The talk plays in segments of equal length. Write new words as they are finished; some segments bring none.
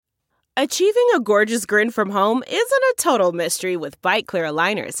Achieving a gorgeous grin from home isn't a total mystery with Bite Clear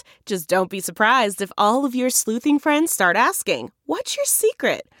aligners. Just don't be surprised if all of your sleuthing friends start asking, "What's your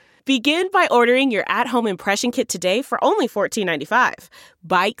secret?" Begin by ordering your at-home impression kit today for only $14.95.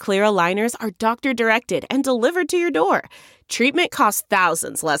 Bite Clear aligners are doctor-directed and delivered to your door. Treatment costs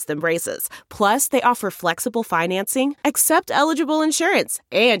thousands less than braces. Plus, they offer flexible financing, accept eligible insurance,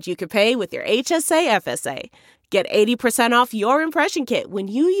 and you can pay with your HSA FSA. Get 80% off your impression kit when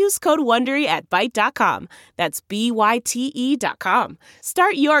you use code WONDERY at Byte.com. That's BYTE.com.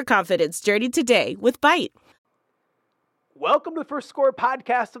 Start your confidence journey today with Byte. Welcome to the first Score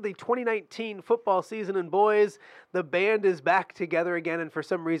podcast of the 2019 football season. And boys, the band is back together again, and for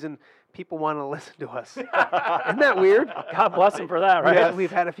some reason, people want to listen to us. Isn't that weird? God bless them for that, right? Yes. We've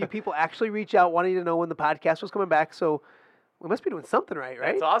had a few people actually reach out wanting to know when the podcast was coming back, so we must be doing something right?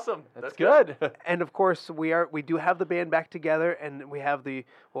 That's awesome. That's good. And of course, we do have the band back together, and we have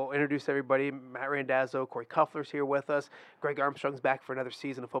we'll introduce everybody. Matt Randazzo, Corey Cuffler's here with us. Greg Armstrong's back for another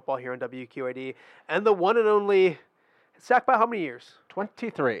season of football here on WQAD. And the one and only, Stack by how many years?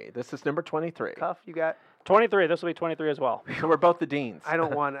 23. This is number 23. Cuff, you got? 23. This will be 23 as well. So we're both the deans. I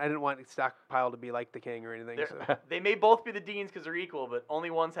didn't want Stockpile to be like the king or anything. So. They may both be the deans because they're equal, but only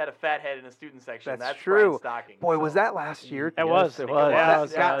one's had a fat head in a student section. That's true. Brian Stocking. Boy, was that last year? It was.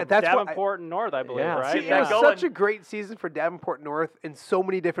 Yeah, That's Davenport and North, I believe, right? See, it was such a great season for Davenport North in so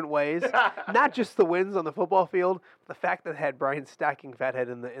many different ways. Not just the wins on the football field, the fact that it had Brian Stocking fathead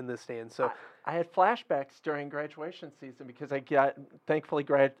in the stands. So I had flashbacks during graduation season because I got thankfully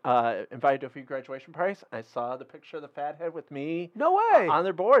invited to a few graduation parties. I saw the picture of the fathead with me. No way. On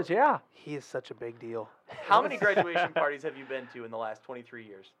their boards, yeah. He is such a big deal. How many graduation parties have you been to in the last 23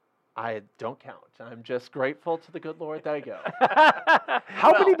 years? I don't count. I'm just grateful to the good Lord that I go.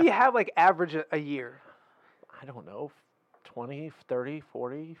 How many do you have, like, average a year? I don't know, 20, 30,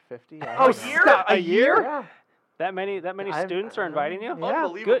 40, 50. A year? Yeah. That many students are inviting you? Yeah.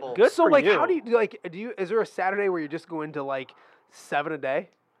 Unbelievable. Good so, for like, you. how do you is there a Saturday where you're just going to, like, 7 a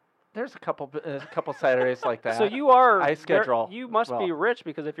day? There's a couple Saturdays like that. So you are. I schedule. You must be rich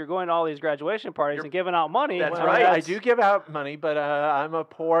because if you're going to all these graduation parties and giving out money. That's Well, right. I do give out money, but I'm a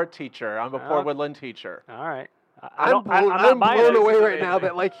poor teacher. I'm a poor Woodland teacher. All right. I'm blown away right now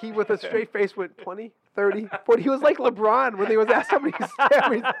that, like, he with a straight face went 20, 30, 40. He was like LeBron when he was asked how many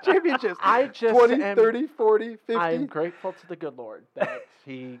championships. I just 20, 30, 40, 50. I'm grateful to the good Lord that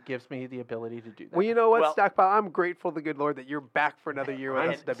he gives me the ability to do that. Well, you know what, Well, Stockpile? I'm grateful to the good Lord that you're back for another year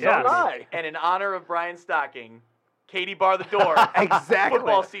with us. And in honor of Brian Stocking, Katie bar the door. Exactly.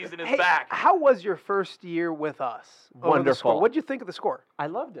 Football season is back. How was your first year with us? Wonderful. What did you think of the score? I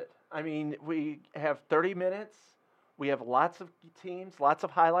loved it. I mean, we have 30 minutes. We have lots of teams, lots of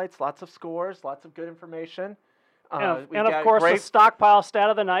highlights, lots of scores, lots of good information. And of course, the stockpile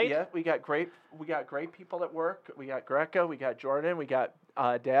stat of the night. Yeah, we got great people at work. We got Greco, we got Jordan, we got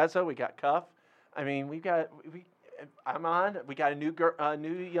Dazza, we got Cuff. I mean, I'm on. We got a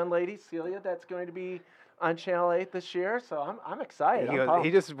new young lady, Celia, that's going to be on Channel 8 this year. So I'm excited. He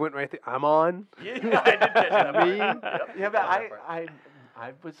just went right there. I'm on. Yeah, I did catch that. Me? Yep. Yeah,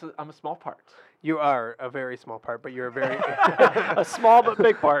 but I'm a small part. You are a very small part, but you're a very A small but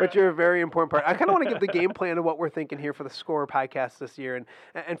big part. But you're a very important part. I kind of want to give the game plan of what we're thinking here for the Score podcast this year.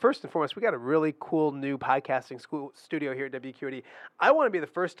 And first and foremost, we got a really cool new podcasting studio here at WQAD. I want to be the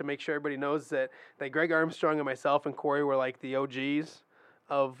first to make sure everybody knows that Greg Armstrong and myself and Corey were like the OGs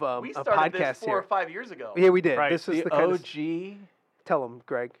of We podcasts started this 4 here. or 5 years ago. Yeah, we did. Right. This is The the kind OG. Tell them,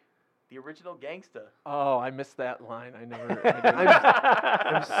 Greg. The original gangsta. Oh, I missed that line. I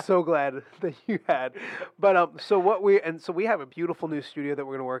I'm so glad that you had. But so we have a beautiful new studio that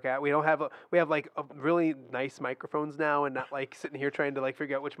we're gonna work at. We have like a really nice microphones now, and not like sitting here trying to like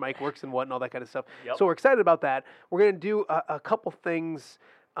figure out which mic works and what and all that kind of stuff. Yep. So we're excited about that. We're gonna do a couple things.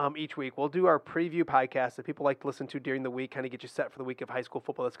 Each week. We'll do our preview podcast that people like to listen to during the week, kind of get you set for the week of high school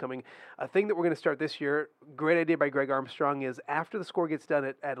football that's coming. A thing that we're going to start this year, great idea by Greg Armstrong, is after the score gets done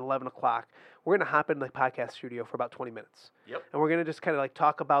at 11 o'clock, we're going to hop in the podcast studio for about 20 minutes. Yep. And we're going to just kind of like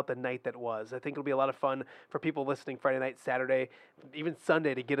talk about the night that was. I think it'll be a lot of fun for people listening Friday night, Saturday, even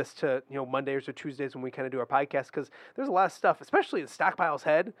Sunday to get us to, Mondays or Tuesdays when we kind of do our podcast, because there's a lot of stuff, especially in Stockpile's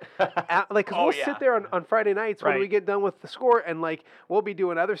head. We'll sit there on Friday nights when we get done with the score, and like we'll be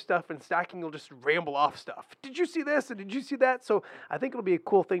doing other stuff, and Stocking will just ramble off stuff. Did you see this? And did you see that? So I think it'll be a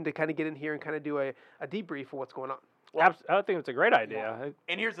cool thing to kind of get in here and kind of do a debrief of what's going on. Well, I think it's a great idea.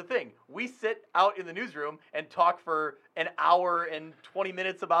 and here's the thing. We sit out in the newsroom and talk for an hour and 20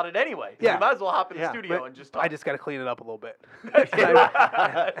 minutes about it anyway. So Yeah. you might as well hop in the Yeah, studio but and just talk. I just got to clean it up a little bit, That's and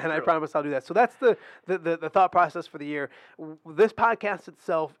I true. promise I'll do that. So that's the thought process for the year. This podcast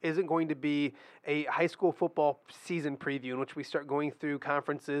itself isn't going to be a high school football season preview in which we start going through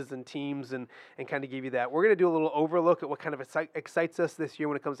conferences and teams and kind of give you that. We're going to do a little overlook at what kind of excites us this year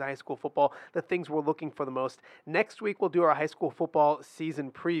when it comes to high school football, the things we're looking for the most. Next week, we'll do our high school football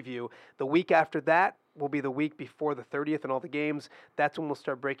season preview. The week after that will be the week before the 30th and all the games. That's when we'll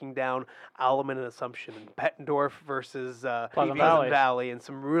start breaking down Alleman and Assumption and Bettendorf versus Pleasant Valley and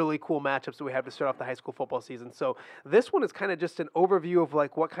some really cool matchups that we have to start off the high school football season. So this one is kind of just an overview of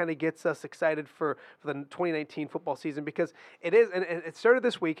like what kind of gets us excited for the 2019 football season, because it is, and it started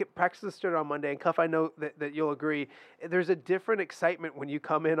this week. Practices started on Monday, and Cuff, I know that you'll agree, there's a different excitement when you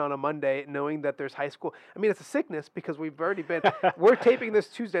come in on a Monday knowing that there's high school. I mean, it's a sickness because we've already been, we're taping this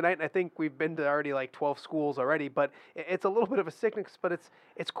Tuesday night, and I think we've been to already like 12 schools already, but it's a little bit of a sickness, but it's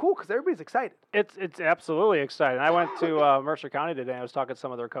cool because everybody's excited. It's absolutely exciting. I went to Mercer County today. I was talking to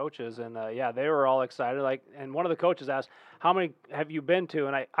some of their coaches, and yeah, they were all excited. And one of the coaches asked, "How many have you been to?"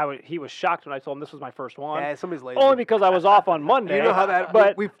 And he was shocked when I told him this was my first one. Yeah, somebody's lazy. Only because I was off on Monday. You know how that,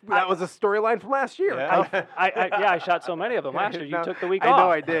 but that was a storyline from last year. Yeah. I shot so many of them last year. You No, took the week I off.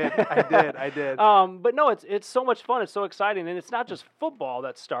 know I did. I did. But no, it's so much fun. It's so exciting, and it's not just football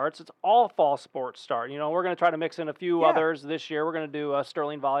that starts. It's all fall sports start. You know, we're going to try to mix in a few others this year. We're going to do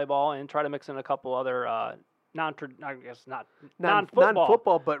Sterling volleyball and try to mix in a couple other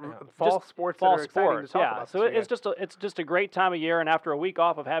non-football, but fall Just sports. fall that are exciting sports. to talk Yeah, about so this year. it's just a great time of year, and after a week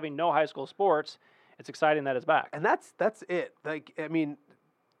off of having no high school sports, it's exciting that it's back. And that's it. Like, I mean,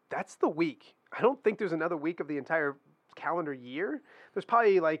 that's the week. I don't think there's another week of the entire calendar year. There's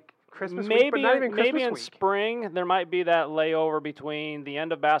probably like Christmas week, but not even Christmas maybe in week. spring there might be that layover between the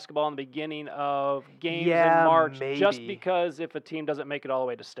end of basketball and the beginning of games Yeah, in March, just maybe. because if a team doesn't make it all the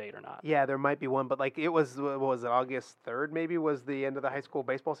way to state or not. Yeah, there might be one, but like it was, what was it, August 3rd maybe was the end of the high school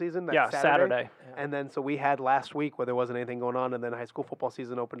baseball season? That Yeah, Saturday. And then so we had last week where there wasn't anything going on, and then high school football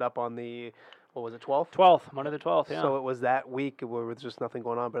season opened up on the, what was it, 12th? 12th, Monday the 12th, yeah. So it was that week where there's just nothing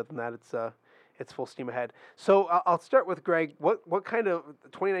going on, but other than that, it's full steam ahead. So I'll start with Greg. What kind of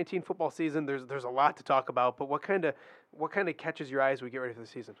 2019 football season? There's a lot to talk about, but what kind of catches your eye as we get ready for the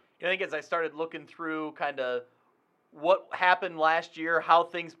season? I think as I started looking through kind of what happened last year, how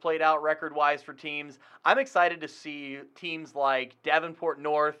things played out record-wise for teams, I'm excited to see teams like Davenport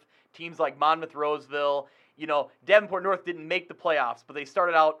North, teams like Monmouth Roseville. You know, Davenport North didn't make the playoffs, but they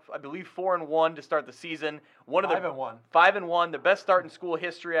started out, I believe, 4-1 to start the season. 5-1. 5-1, the best start in school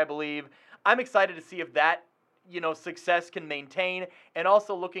history, I believe. I'm excited to see if that, success can maintain, and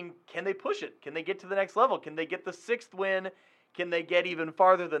also looking, can they push it? Can they get to the next level? Can they get the 6th win? Can they get even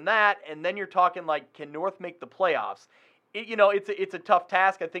farther than that? And then you're talking like, can North make the playoffs? It's a tough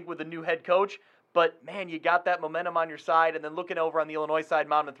task, I think, with a new head coach. But, man, you got that momentum on your side. And then looking over on the Illinois side,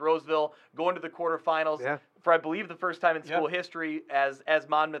 Monmouth Roseville, going to the quarterfinals for, I believe, the first time in school history as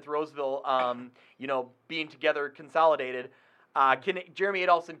Monmouth Roseville, being together consolidated. Can Jeremy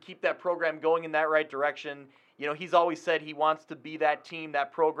Adolphson keep that program going in that right direction? He's always said he wants to be that team,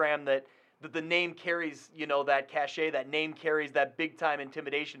 that program that the name carries, that cachet, that name carries that big-time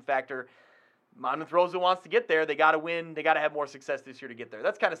intimidation factor. Monmouth Roseville wants to get there. They got to win. They got to have more success this year to get there.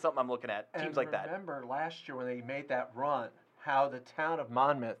 That's kind of something I'm looking at, teams like that. Remember last year when they made that run, how the town of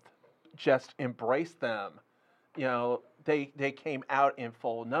Monmouth just embraced them. They came out in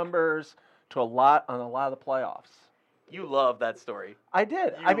full numbers on a lot of the playoffs. You love that story. I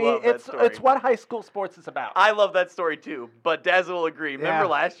did. You love that story. It's what high school sports is about. I love that story too, but Daz will agree. Remember Yeah.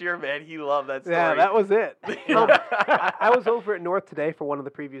 last year, man? He loved that story. Yeah, that was it. I was over at North today for one of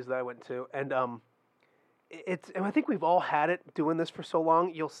the previews that I went to, and and I think we've all had it doing this for so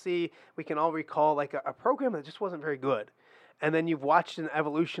long. You'll see, we can all recall like a program that just wasn't very good. And then you've watched an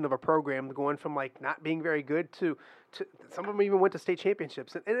evolution of a program going from like not being very good to some of them even went to state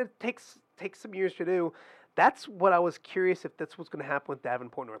championships. And it takes some years to do. That's what I was curious if that's what's going to happen with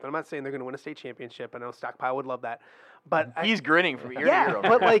Davenport North. I'm not saying they're going to win a state championship. I know Stockpile would love that. But He's grinning from ear to yeah, ear.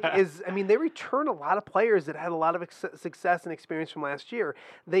 over but there. they return a lot of players that had a lot of success and experience from last year.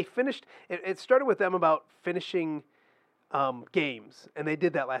 They finished. It started with them about finishing games, and they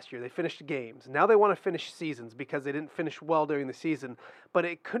did that last year. They finished games. Now they want to finish seasons because they didn't finish well during the season. But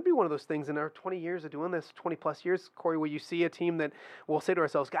it could be one of those things in our 20 years of doing this, 20-plus years, Corey, where you see a team that we'll say to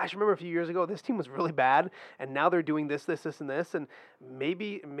ourselves, gosh, remember a few years ago, this team was really bad, and now they're doing this, and this, and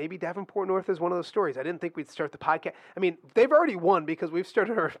maybe Davenport North is one of those stories. I didn't think we'd start the podcast. I mean, they've already won because we've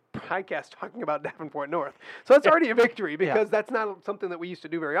started our podcast talking about Davenport North. So that's already a victory because that's not something that we used to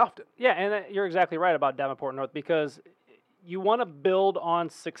do very often. Yeah, and you're exactly right about Davenport North because you want to build on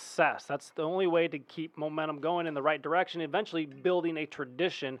success. That's the only way to keep momentum going in the right direction. Eventually, building a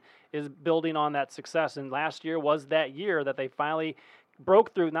tradition is building on that success. And last year was that year that they finally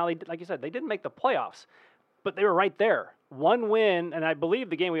broke through. Now, like you said, they didn't make the playoffs, but they were right there. One win, and I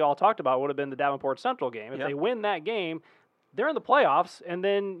believe the game we all talked about would have been the Davenport Central game. If they win that game, they're in the playoffs, and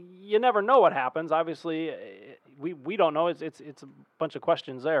then you never know what happens. Obviously, we don't know. It's a bunch of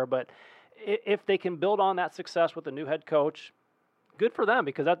questions there, but if they can build on that success with the new head coach, good for them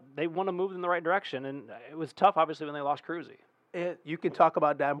because they want to move in the right direction. And it was tough, obviously, when they lost Cruzy. You can talk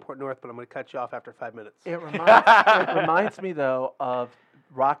about Davenport North, but I'm going to cut you off after 5 minutes. It reminds me, though, of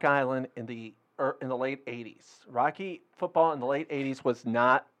Rock Island in the late 80s. Rocky football in the late 80s was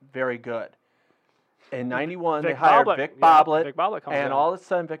not very good. In 91, they hired Vic Boblet, and all of a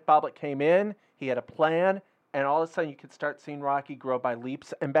sudden Vic Boblet came in. He had a plan, and all of a sudden you could start seeing Rocky grow by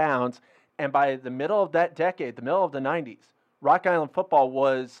leaps and bounds. And by the middle of that decade, the middle of the 90s, Rock Island football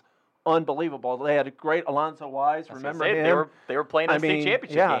was unbelievable. They had a great Alonzo Wise. Remember him? They were playing in state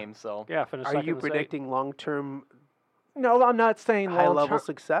championship games. So are you predicting long-term? No, I'm not saying high-level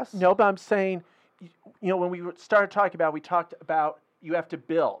success. No, but I'm saying, when we started talking about, we talked about you have to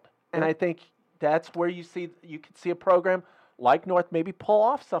build, and I think that's where you could see a program like North maybe pull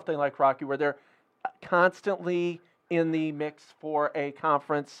off something like Rocky, where they're constantly in the mix for a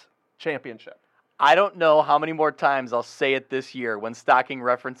conference championship. I don't know how many more times I'll say it this year when Stocking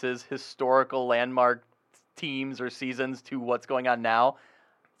references historical landmark teams or seasons to what's going on now.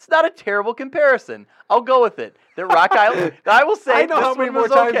 It's not a terrible comparison. I'll go with it. That Rock Island, I will say I know this how many one more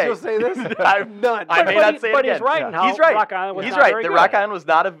was times okay. you'll say this. None. I may not say it but again. He's right. He's right. Rock Island was he's not right. very The good. Rock Island was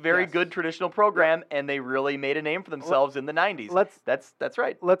not a very good traditional program, and they really made a name for themselves in the 90s. That's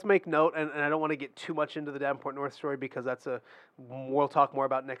right. Let's make note, and I don't want to get too much into the Davenport North story because we'll talk more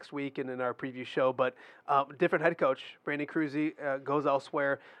about next week and in our preview show. But different head coach, Brandon Cruzy, goes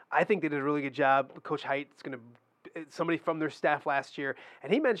elsewhere. I think they did a really good job. Coach Height's going to somebody from their staff last year,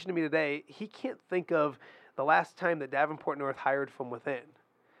 and he mentioned to me today he can't think of the last time that Davenport North hired from within.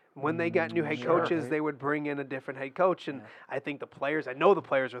 When they got new head coaches, they would bring in a different head coach, and I think I know the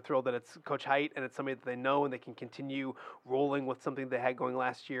players are thrilled that it's Coach Height and it's somebody that they know and they can continue rolling with something they had going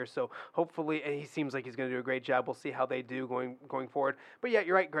last year. So hopefully, and he seems like he's going to do a great job. We'll see how they do going forward. But yeah,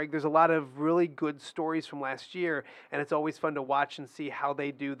 you're right, Greg. There's a lot of really good stories from last year, and it's always fun to watch and see how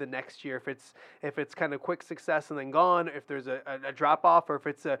they do the next year. If it's kind of quick success and then gone, if there's a drop off, or if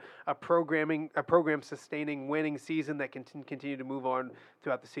it's a program sustaining winning season that can continue to move on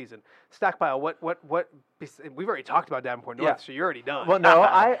throughout the season. Stockpile, what we've already talked about Davenport North, so you're already done. Well, no,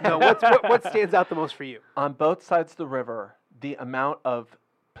 what stands out the most for you? On both sides of the river, the amount of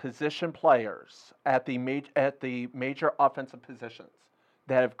position players at the major offensive positions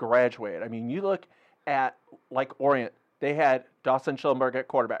that have graduated. I mean, you look at like Orient, they had Dawson Schillenberg at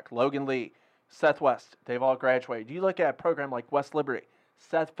quarterback, Logan Lee, Seth West, they've all graduated. You look at a program like West Liberty,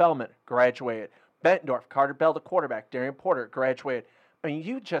 Seth Feldman graduated, Bettendorf, Carter Bell, the quarterback, Darian Porter graduated. I mean,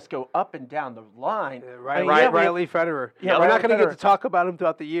 you just go up and down the line. Riley Federer. Yeah, we're not going to get to talk about him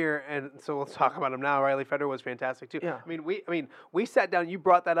throughout the year, and so let's talk about him now. Riley Federer was fantastic too. Yeah. I mean, we sat down. You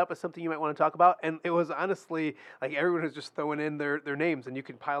brought that up as something you might want to talk about, and it was honestly like everyone was just throwing in their names, and you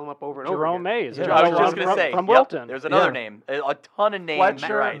can pile them up over and over Jerome again. Mays. I was just going to say from Wilton. There's another name. A ton of names.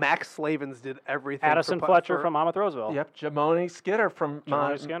 Fletcher, Max Slavens did everything. Addison Fletcher from Monmouth Roseville. Yep, Jamoni Skinner from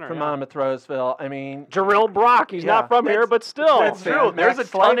Monmouth Roseville. I mean, Jarrell Brock. He's not from here, but still. That's true. There's a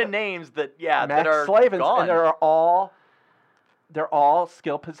ton of names that that are Slavens, gone. And they're all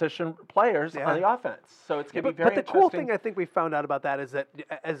skill position players on the offense. So it's going to be very interesting. But the cool thing I think we found out about that is that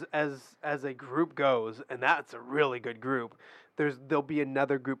as a group goes, and that's a really good group, there'll be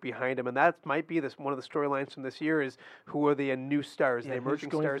another group behind them, and that might be one of the storylines from this year is who are the new stars, the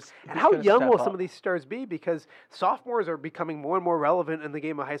emerging stars, and how young will some of these stars be? Because sophomores are becoming more and more relevant in the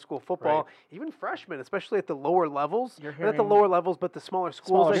game of high school football. Right. Even freshmen, especially at the lower levels, not at the lower levels, but the smaller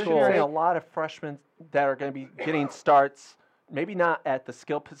schools. You're hearing a lot of freshmen that are going to be getting starts. Maybe not at the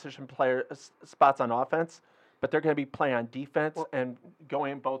skill position player spots on offense, but they're going to be playing on defense and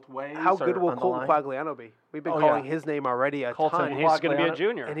going both ways. How good will on the Colton line. Quagliano be? We've been Oh, calling yeah. his name already a Colton ton. And he's going to be a Quagliano-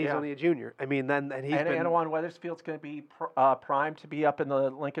 junior. And he's Yeah. only a junior. I mean, and he's And been. Antoine Weathersfield's going to be primed to be up in the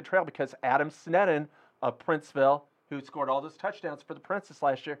Lincoln Trail because Adam Sneddon of Princeville, who scored all those touchdowns for the Princess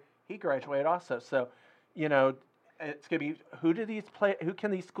last year, he graduated also. So, you know, it's going to be who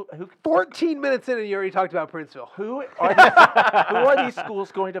can these 14 minutes in and you already talked about Princeville. who are these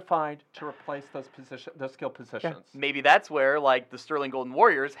schools going to find to replace those skill positions? Maybe that's where, like, the Sterling Golden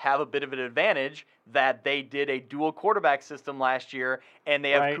Warriors have a bit of an advantage that they did a dual quarterback system last year, and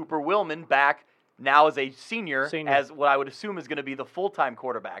they have Right. Cooper Willman back now as a senior, Senior. as what I would assume is going to be the full-time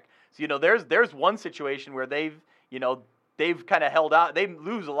quarterback. So, there's one situation where they've kind of held out. They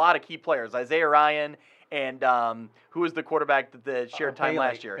lose a lot of key players, Isaiah Ryan and who was the quarterback that shared time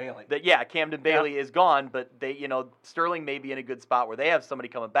last year? Bailey. Camden Bailey is gone, but Sterling may be in a good spot where they have somebody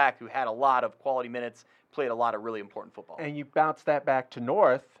coming back who had a lot of quality minutes, played a lot of really important football. And you bounce that back to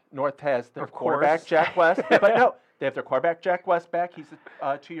North. North has their Of quarterback, course. Jack West. But no, they have their quarterback, Jack West, back. He's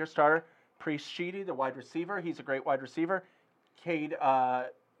a 2-year starter. Priest Sheedy, the wide receiver. He's a great wide receiver. Cade, I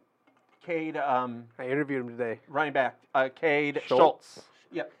interviewed him today. running back, Cade Schultz. Schultz.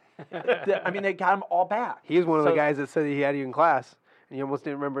 Yep. I mean, they got them all back. He's one of the So guys that said he had you in class, and you almost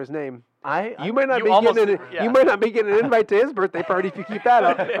didn't remember his name. You might not you be almost- getting yeah. you might not be getting an invite to his birthday party if you keep that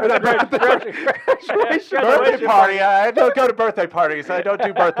up. Or not birthday birthday party. I don't go to birthday parties. I don't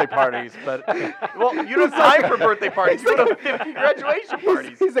do birthday parties. But Well, you don't have time for birthday parties. You go to 50 graduation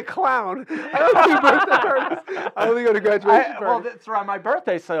parties. He's a clown. I don't do birthday parties. I only go to graduation well, parties. it's around my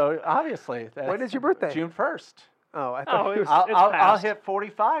birthday, so obviously. When is your birthday? June 1st. Oh, I thought Oh, he was. I'll passed. hit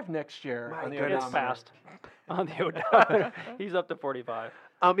 45 next year. My on the goodness. It's odometer. passed. On the odometer. He's up to 45.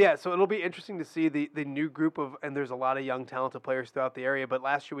 Yeah, so it'll be interesting to see the new group of, and there's a lot of young, talented players throughout the area. But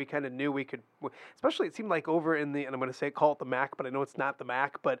last year we kind of knew we could, especially it seemed like over in the, and I'm going to call it the MAC, but I know it's not the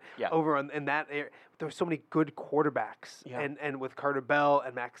MAC, but Yeah. over in that area, there were so many good quarterbacks, Yeah. and with Carter Bell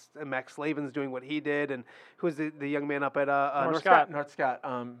and Max Slavin's doing what he did, and who was the young man up at North Scott? North Scott.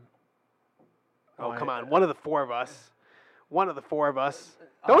 Oh, come on, one of the four of us.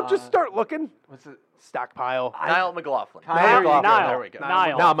 Don't just start looking. Was it Stockpile. Niall McLaughlin. Kyle McLaughlin? Niall. There we go.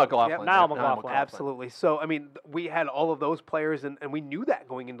 Niall. McLaughlin. Yep. Niall McLaughlin. Absolutely. So, I mean, we had all of those players, and we knew that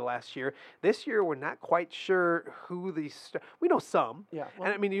going into last year. This year, we're not quite sure who these. We know some. Yeah. And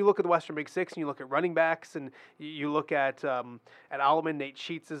I mean, you look at the Western Big Six, and you look at running backs, and you look at Alleman. Nate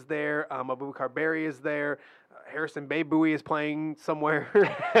Sheets is there. Abubakar Berry is there. Harrison Bayboui is playing somewhere.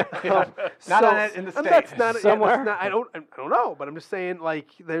 Not in the and that's States. not yeah, Somewhere. that's not, I don't know, but I'm just saying, like,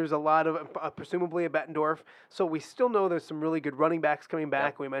 there's a lot of presumably a Bettendorf. So we still know there's some really good running backs coming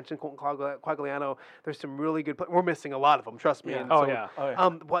back. We mentioned Colton Quagliano. There's some really good. We're missing a lot of them. Trust me. Yeah. And Oh, so, yeah.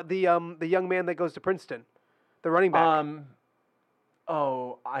 What the young man that goes to Princeton, the running back.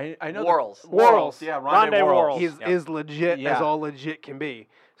 I know. Worrells. Worrells. Yeah, Rondé Worrells. He is legit Yeah. as all legit can be.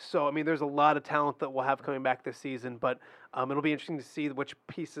 So, I mean, there's a lot of talent that we'll have coming back this season, but it'll be interesting to see which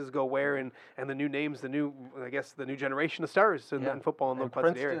pieces go where and the new names, the new generation of stars in football in the Quad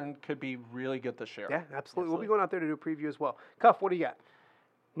City area. Princeton could be really good this year. Yeah, absolutely. We'll be going out there to do a preview as well. Cuff, what do you got?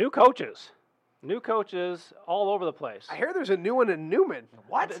 New coaches all over the place. I hear there's a new one in Newman.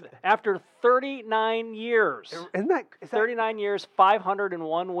 What? After 39 years. Isn't that 39 years,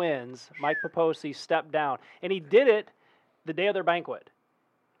 501 wins, Mike Poposi stepped down. And he did it the day of their banquet.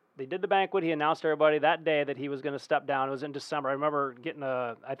 They did the banquet. He announced to everybody that day that he was going to step down. It was in December. I remember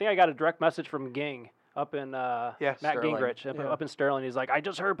I think I got a direct message from Ging up in Matt Sterling. Gingrich up in Sterling. He's like, I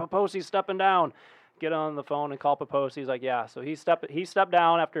just heard Poposi stepping down. Get on the phone and call Poposi. He's like, yeah. So he stepped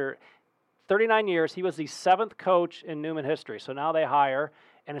down after 39 years. He was the 7th coach in Newman history. So now they hire.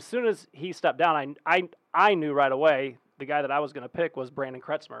 And as soon as he stepped down, I knew right away the guy that I was going to pick was Brandon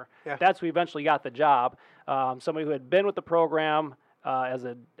Kretzmer. Yeah. That's who eventually got the job. Somebody who had been with the program I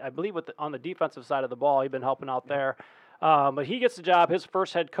believe on the defensive side of the ball. He'd been helping out there. But he gets the job, his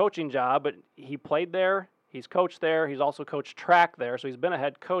first head coaching job, but he played there. He's coached there. He's also coached track there, so he's been a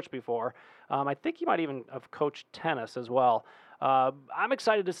head coach before. I think he might even have coached tennis as well. I'm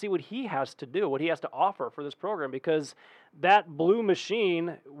excited to see what he has to do, what he has to offer for this program, because that blue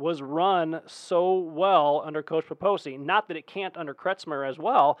machine was run so well under Coach Poposi. Not that it can't under Kretzmer as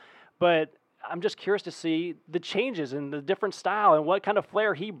well, but I'm just curious to see the changes in the different style and what kind of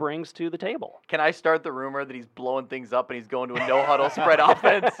flair he brings to the table. Can I start the rumor that he's blowing things up and he's going to a no-huddle spread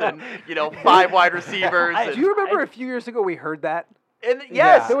offense and, 5 wide receivers? Do you remember a few years ago we heard that? And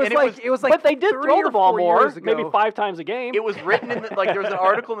yes, It was and like it was like but they did 3 throw or the ball 4 more, years ago. maybe 5 times a game. it was written in there was an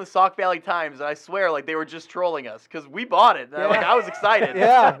article in the Sauk Valley Times, and I swear, like they were just trolling us because we bought it. And, like I was excited.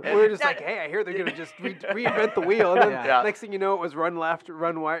 Yeah, we And were just that- like, hey, I hear they're gonna just reinvent the wheel, and then Yeah. next thing you know, it was run left,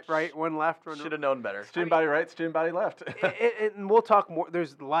 run right, one left, run. should have known better. Student body right, student body left. And we'll talk more.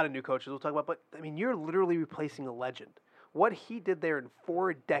 There's a lot of new coaches we'll talk about, but I mean, you're literally replacing a legend. What he did there in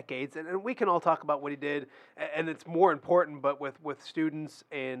 4 decades, and we can all talk about what he did, and it's more important, but with students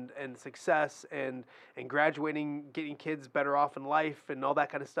and success and graduating, getting kids better off in life and all that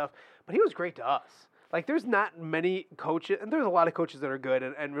kind of stuff. But he was great to us. Like, there's not many coaches, and there's a lot of coaches that are good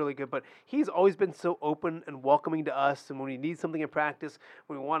and really good, but he's always been so open and welcoming to us. And when we need something in practice,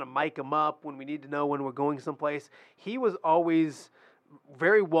 when we want to mic him up, when we need to know when we're going someplace, he was always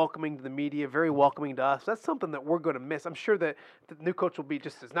very welcoming to the media, very welcoming to us. That's something that we're going to miss. I'm sure that the new coach will be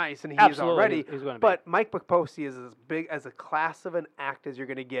just as nice, and he is Absolutely, already. he's gonna be. But Mike Poposi is as big as a class of an act as you're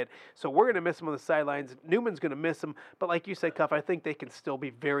going to get. So we're going to miss him on the sidelines. Newman's going to miss him. But like you said, Cuff, I think they can still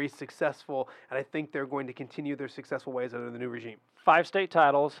be very successful, and I think they're going to continue their successful ways under the new regime. 5 state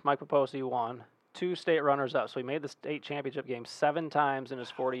titles, Mike Poposi won. 2 state runners-up, so he made the state championship game 7 times in his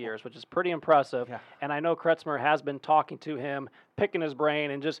 40 years, which is pretty impressive. Yeah. And I know Kretzmer has been talking to him, picking his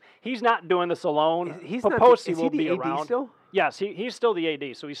brain, and just he's not doing this alone. He's Poposi not. Is he will be the AD around. still? Yes, he's still the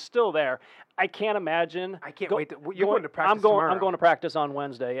AD, so he's still there. I can't imagine. I can't wait. You're going to practice I'm going. tomorrow. I'm going to practice on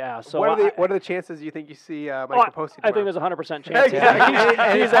Wednesday. Yeah. So what are the chances you think you see Mike Poposi I tomorrow? think there's a 100% chance. Exactly.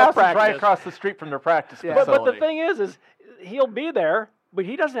 Yeah. His He's house at is right practice. across the street from their practice Yeah. facility. But the thing is he'll be there. But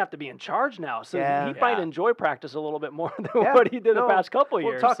he doesn't have to be in charge now, so Yeah. he might enjoy practice a little bit more than what he did the past couple of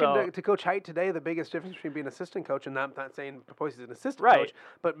Well, years. talking so. to Coach Height today, the biggest difference between being an assistant coach, and I'm not saying Poposi's an assistant Right. coach,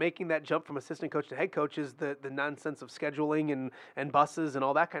 but making that jump from assistant coach to head coach is the nonsense of scheduling and buses and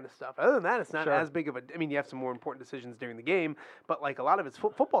all that kind of stuff. Other than that, it's not Sure. as big of a. I mean, you have some more important decisions during the game, but like a lot of it's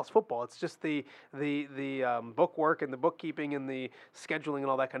football's football. It's just the book work and the bookkeeping and the scheduling and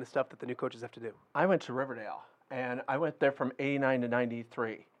all that kind of stuff that the new coaches have to do. I went to Riverdale, and I went there from '89 to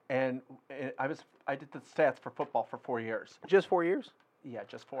 '93, and I did the stats for football for 4 years. Just 4 years. Yeah,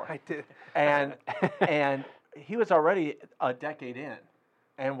 just 4. I did. And he was already a decade in,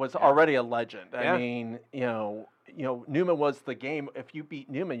 and was already a legend. Yeah. I mean, Newman was the game. If you beat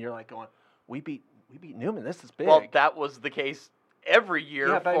Newman, you're like going, we beat Newman. This is big. Well, that was the case every year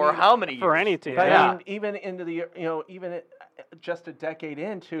Yeah, but I for mean, how many years? for any team. But Yeah. I mean, even into the just a decade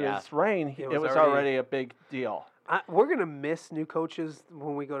into Yeah. his reign, It it was was already- already a big deal. We're going to miss new coaches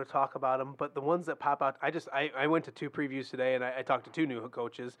when we go to talk about them, but the ones that pop out, I went to 2 previews today, and I talked to 2 new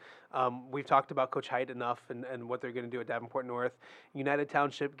coaches. We've talked about Coach Height enough and what they're going to do at Davenport North. United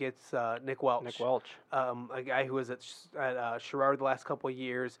Township gets Nick Welch. Nick Welch. A guy who was at Sherrard the last couple of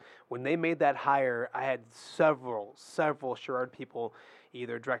years. When they made that hire, I had several Sherrard people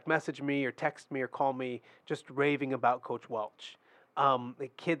either direct message me or text me or call me just raving about Coach Welch.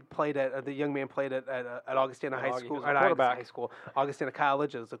 The young man played at Augustana High Augie, School, he was a at quarterback. High School, Augustana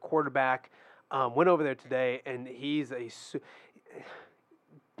College as a quarterback. Went over there today, and he's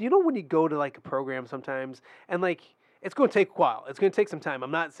when you go to like a program sometimes, and like it's going to take a while. It's going to take some time.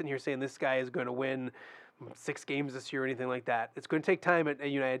 I'm not sitting here saying this guy is going to win 6 games this year or anything like that. It's going to take time at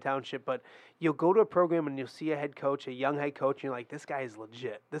United Township, but you'll go to a program and you'll see a head coach, a young head coach, and you're like, this guy is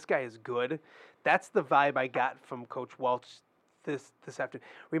legit. This guy is good. That's the vibe I got from Coach Welch this afternoon.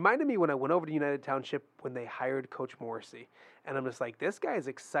 Reminded me when I went over to United Township when they hired Coach Morrissey. And I'm just like, this guy is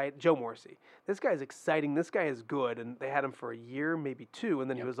exciting. Joe Morrissey. This guy is exciting. This guy is good. And they had him for a year, maybe 2, and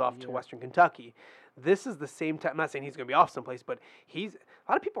then he was off to Western Kentucky. This is the same time. I'm not saying he's going to be off someplace, but a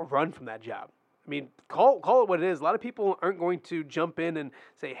lot of people run from that job. I mean, call it what it is. A lot of people aren't going to jump in and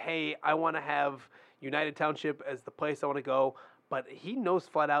say, hey, I want to have United Township as the place I want to go. But he knows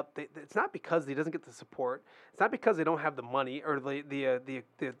flat out that it's not because he doesn't get the support. It's not because they don't have the money or the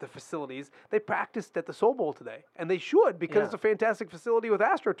facilities. They practiced at the Soul Bowl today, and they should because it's a fantastic facility with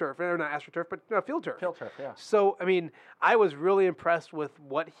AstroTurf, or not AstroTurf, but field turf. Field turf, yeah. So I mean, I was really impressed with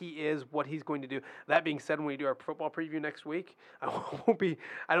what he is, what he's going to do. That being said, when we do our football preview next week, I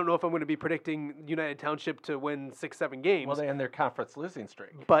don't know if I'm going to be predicting United Township to win 6-7 games. Well, they end their conference losing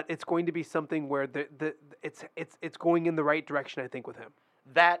streak. But it's going to be something where it's going in the right direction, I think, with him.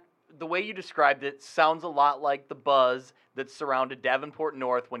 The way you described it sounds a lot like the buzz that surrounded Davenport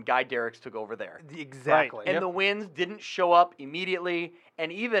North when Guy Derricks took over there. Exactly. And the wins didn't show up immediately.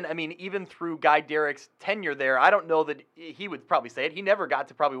 And even through Guy Derrick's tenure there, I don't know that he would probably say it. He never got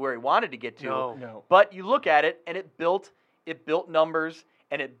to probably where he wanted to get to. No. But you look at it, and it built numbers,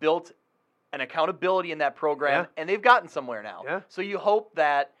 and it built an accountability in that program, and they've gotten somewhere now. Yeah. So you hope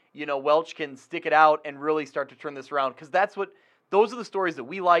that Welch can stick it out and really start to turn this around, because that's what Those are the stories that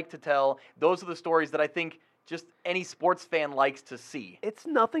we like to tell. Those are the stories that I think just any sports fan likes to see. It's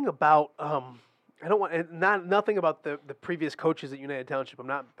nothing about I don't want nothing about the previous coaches at United Township. I'm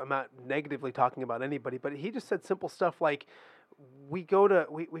not negatively talking about anybody, but he just said simple stuff like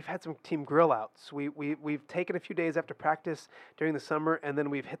we've had some team grill outs. We've taken a few days after practice during the summer, and then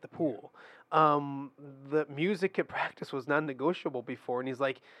we've hit the pool. The music at practice was non-negotiable before, and he's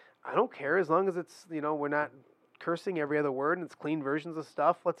like, I don't care as long as it's we're not cursing every other word and it's clean versions of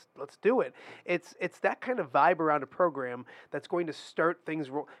stuff. Let's do it. It's that kind of vibe around a program that's going to start things.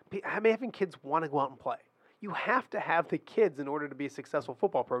 Having kids want to go out and play. You have to have the kids in order to be a successful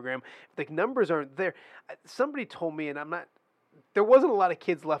football program. If the numbers aren't there, somebody told me, and I'm not. There wasn't a lot of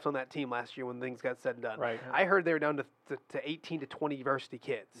kids left on that team last year when things got said and done. Right. I heard they were down to 18 to 20 varsity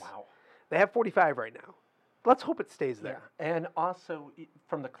kids. Wow. They have 45 right now. Let's hope it stays there. Yeah. And also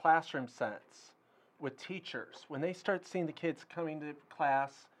from the classroom sense, with teachers, when they start seeing the kids coming to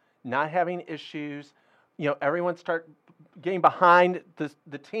class, not having issues, everyone start getting behind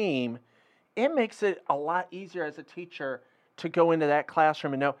the team, it makes it a lot easier as a teacher to go into that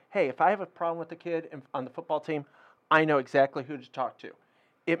classroom and know, hey, if I have a problem with the kid on the football team, I know exactly who to talk to.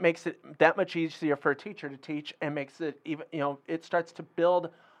 It makes it that much easier for a teacher to teach and makes it even, it starts to build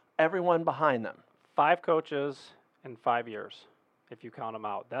everyone behind them. 5 coaches in 5 years, if you count them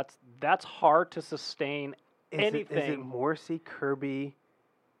out. That's hard to sustain anything. Is it Morrissey, Kirby,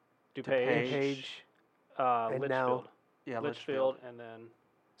 DuPage, and Litchfield. now- Yeah, Litchfield, and then...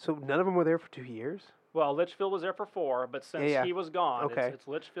 So none of them were there for 2 years? Well, Litchfield was there for 4, but since Yeah. he was gone, Okay. it's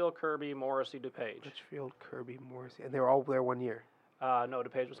Litchfield, Kirby, Morrissey, DuPage. Litchfield, Kirby, Morrissey. And they were all there 1 year. No,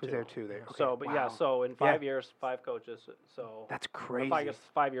 DuPage was 2. Was there 2 there? Okay. So, but Wow. yeah, so in 5 years, 5 coaches. So That's crazy. I guess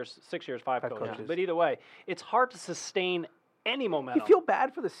 5 years, 6 years, 5 5 coaches. coaches. But either way, it's hard to sustain any momentum. You feel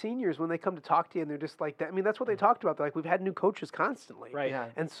bad for the seniors when they come to talk to you and they're just like that. I mean, that's what they talked about. They're like, we've had new coaches constantly. Right. Yeah.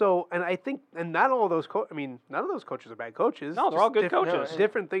 And so, and I think, and not all of those none of those coaches are bad coaches. No, they're all good different- coaches.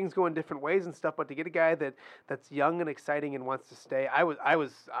 Different things go in different ways and stuff. But to get a guy that's young and exciting and wants to stay, I was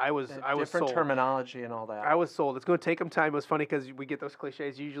Different sold. terminology and all that. I was sold. It's going to take them time. It was funny because we get those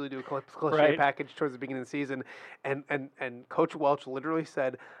cliches. You usually do a cliche Right. package towards the beginning of the season. And Coach Welch literally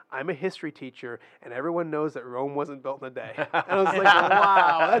said, I'm a history teacher, and everyone knows that Rome wasn't built in a day. And I was like,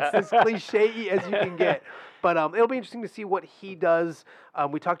 wow, that's as cliche as you can get. But it'll be interesting to see what he does.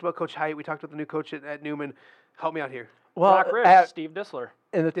 We talked about Coach Hyatt. We talked about the new coach at Newman. Help me out here. Well, Rock Ridge, Steve Disler.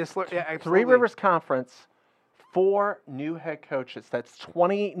 in the Disler, yeah, Three absolutely. Rivers Conference, 4 new head coaches. That's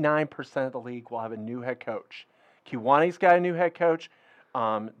 29% of the league will have a new head coach. Kiwani's got a new head coach.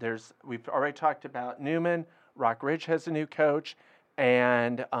 We've already talked about Newman. Rock Ridge has a new coach,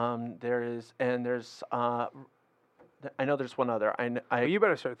 and there's I know there's one other. Well, you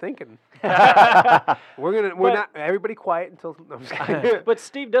better start thinking. We're not everybody quiet until. No, I'm just kidding. But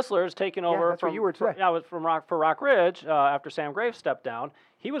Steve Disler is taking over that's where from you were today. for Rock Ridge after Sam Graves stepped down.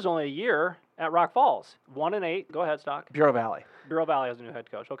 He was only a year at Rock Falls, 1-8. Go ahead, Stock. Bureau Valley. Bureau Valley has a new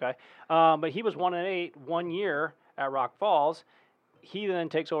head coach. Okay, but he was 1-8 1 year at Rock Falls. He then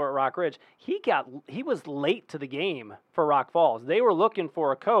takes over at Rock Ridge. He was late to the game for Rock Falls. They were looking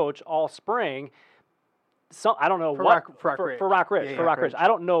for a coach all spring. So I don't know For what Rock Ridge. for Rock Ridge. Yeah, for yeah, Rock Ridge. Ridge. I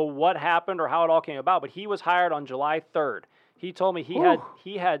don't know what happened or how it all came about, but he was hired on July 3rd. He told me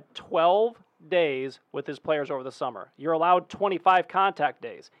he had 12 days with his players over the summer. You're allowed 25 contact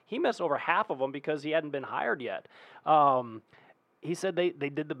days. He missed over half of them because he hadn't been hired yet. He said they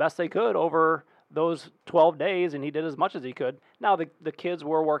did the best they could over those 12 days, and he did as much as he could. Now, the kids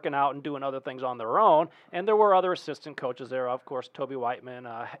were working out and doing other things on their own, and there were other assistant coaches there. Of course, Toby Whiteman,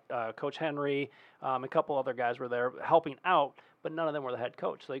 Coach Henry, a couple other guys were there helping out, but none of them were the head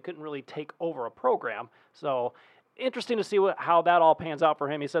coach, so they couldn't really take over a program. So interesting to see how that all pans out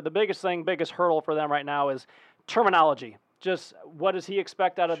for him. He said the biggest hurdle for them right now is terminology. Just what does he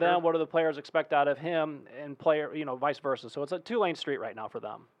expect out of them? What do the players expect out of him? And vice versa. So it's a 2-lane street right now for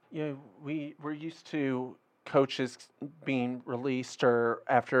them. We're used to coaches being released or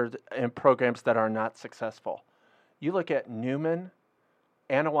in programs that are not successful. You look at Newman,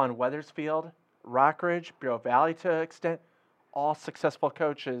 Anawan Weathersfield, Rockridge, Bureau Valley to an extent, all successful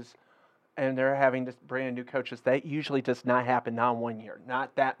coaches, and they're having to bring in new coaches. That usually does not happen now in 1 year.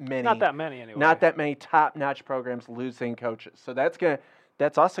 Not that many. Not that many anyway. Not that many top-notch programs losing coaches. So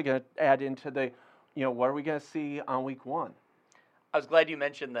that's also gonna add into the, what are we gonna see on week 1? I was glad you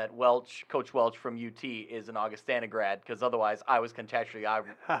mentioned that Coach Welch from UT is an Augustana grad, because otherwise I was contractually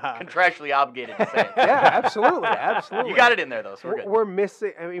obligated to say it. Yeah, absolutely. You got it in there, though, so we're good. We're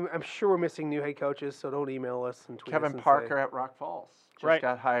missing. I mean, I'm sure we're missing new head coaches. So don't email us and tweet Kevin us and Parker say, at Rock Falls just Right.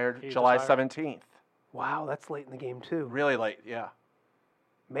 got hired He was July hired. 17th. Wow, that's late in the game too. Really late, yeah.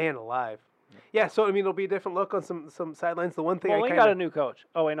 Man alive. Yeah, so I mean, it'll be a different look on some sidelines. The one thing Well, I we kind got a of new coach.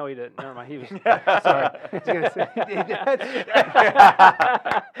 Oh, wait, no, he didn't. Never mind. He was. sorry, I was gonna say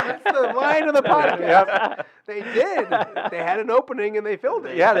that's the line of the podcast. They did. They had an opening and they filled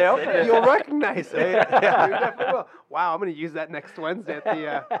it. Yeah, they opened it. You'll recognize it. You definitely will. Wow, I'm gonna use that next Wednesday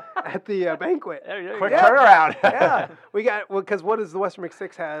at the banquet. There you Quick go. turnaround. Yeah, we got because what is the Western Mix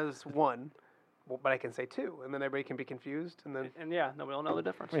 6 has one. Well, but I can say two, and then everybody can be confused, and then And yeah, nobody will know the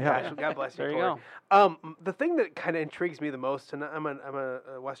difference. gosh, God bless you. There you Corey. go. The thing that kind of intrigues me the most, and I'm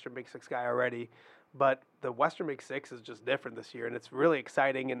a Western Big Six guy already, but the Western Big Six is just different this year, and it's really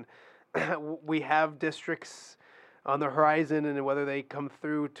exciting. And we have districts on the horizon, and whether they come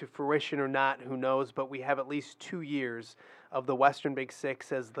through to fruition or not, who knows? But we have at least 2 years of the Western Big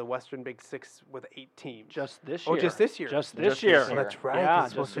Six as the Western Big Six with 8 teams. Just this Oh, year. just this year. Just Just this year. this year. That's right. Yeah,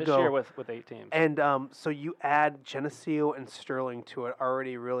 it's just supposed to this go. year with 8 teams. And so you add Geneseo and Sterling to an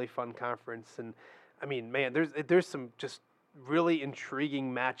already really fun conference, and I mean, man, there's some just really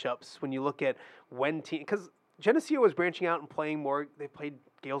intriguing matchups when you look at when team because Geneseo was branching out and playing more. They played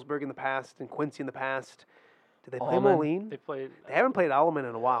Galesburg in the past and Quincy in the past. Did they play Allman. Moline? They played. They haven't played Alleman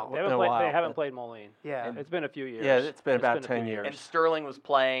in a while. They in a haven't, while, they haven't but- played Moline. Yeah. It's been a few years. Yeah, it's been about a 10 few years. And Sterling was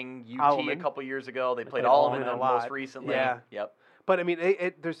playing UT a Alleman. couple years ago. They played played Alleman Alleman a most lot. recently. Yeah. Yep. But I mean,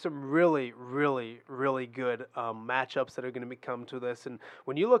 there's some really, really, really good matchups that are going to come to this. And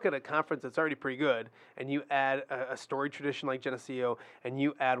when you look at a conference that's already pretty good, and you add a storied tradition like Geneseo, and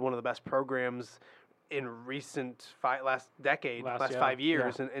you add one of the best programs in recent last decade, last yeah. 5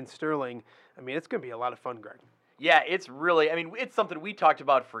 years, in Sterling, I mean, it's going to be a lot of fun, Greg. Yeah, it's really, I mean, it's something we talked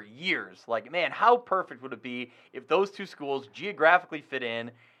about for years. Like, man, how perfect would it be if those two schools geographically fit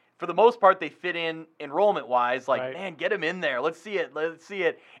in? For the most part, they fit in enrollment-wise. Like, Right. man, get them in there. Let's see it. Let's see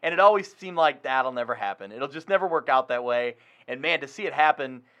it. And it always seemed like that'll never happen. It'll just never work out that way. And, man, to see it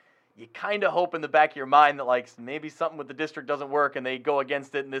happen, you kind of hope in the back of your mind that, like, maybe something with the district doesn't work and they go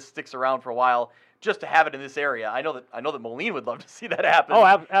against it and this sticks around for a while just to have it in this area. I know that Moline would love to see that happen. Oh,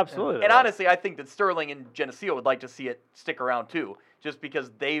 absolutely. And honestly, I think that Sterling and Geneseo would like to see it stick around too, just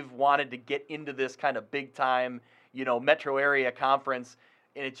because they've wanted to get into this kind of big time, metro area conference,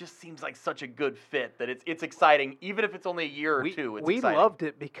 and it just seems like such a good fit that it's exciting, even if it's only a year or two. It's we exciting. loved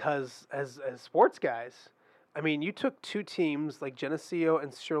it because as sports guys, I mean, you took two teams like Geneseo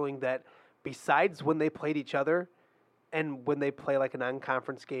and Sterling that, besides when they played each other, and when they play like a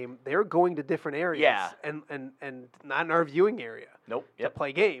non-conference game, they're going to different areas. Yeah. And not in our viewing area. Nope. To Yep.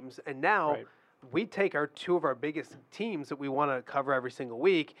 play games. And now Right. we take two of our biggest teams that we want to cover every single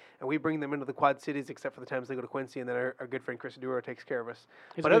week, and we bring them into the Quad Cities, except for the times they go to Quincy, and then our good friend Chris Duro takes care of us.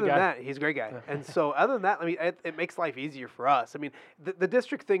 He's a But good other than guy. that, he's a great guy. And so other than that, I mean, it makes life easier for us. I mean, the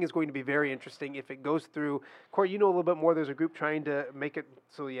district thing is going to be very interesting if it goes through. Corey, you know a little bit more. There's a group trying to make it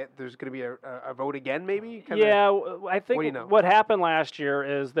so there's going to be a vote again, maybe? Yeah, I think What do you know? what happened last year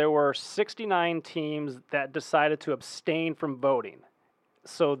is there were 69 teams that decided to abstain from voting.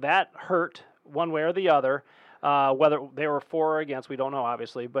 So that hurt one way or the other. Whether they were for or against, we don't know,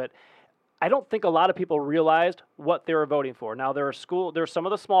 obviously. But I don't think a lot of people realized what they were voting for. Now, there are some of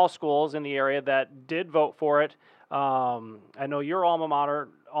the small schools in the area that did vote for it. I know your alma mater,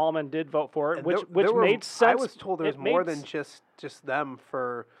 Allman, did vote for it, And which there were- made sense. I was told there was It more made than just them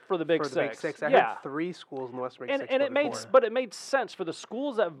for the Big the Big Six. Six. I Yeah. heard 3 schools in the Western Big and, Six. and it voted made for but it made sense for the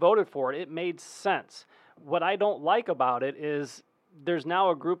schools that voted for it. It made sense. What I don't like about it is there's now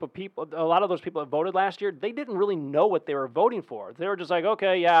a group of people. A lot of those people that voted last year, they didn't really know what they were voting for. They were just like,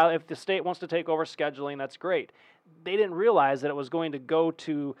 okay, yeah, if the state wants to take over scheduling, that's great. They didn't realize that it was going to go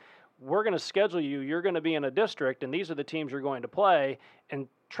to, we're going to schedule you. You're going to be in a district, and these are the teams you're going to play. And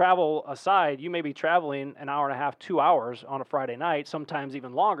travel aside, you may be traveling an hour and a half, 2 hours on a Friday night, sometimes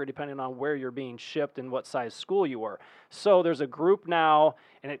even longer, depending on where you're being shipped and what size school you were. So there's a group now,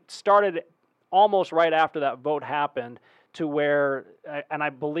 and it started almost right after that vote happened, to where, and I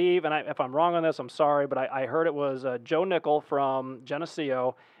believe, and if I'm wrong on this, I'm sorry, but I heard it was Joe Nickel from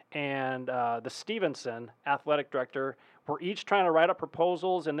Geneseo and the Stevenson athletic director were each trying to write up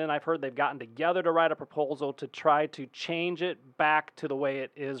proposals, and then I've heard they've gotten together to write a proposal to try to change it back to the way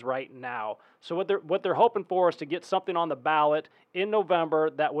it is right now. So what they're hoping for is to get something on the ballot in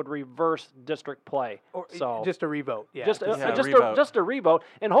November that would reverse district play. Or So just a revote. Yeah. just a revote. just a revote,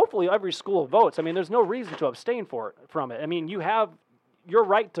 and hopefully every school votes. I mean, there's no reason to abstain from it. I mean, you have your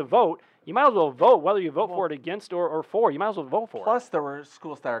right to vote. You might as well vote, whether you vote for it against or for. You might as well vote for it. Plus, there were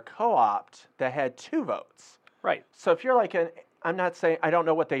schools that are co-opt that had 2 votes. Right. So if you're like I'm not saying, I don't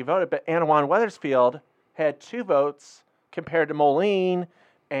know what they voted, but Anawan Weathersfield had 2 votes compared to Moline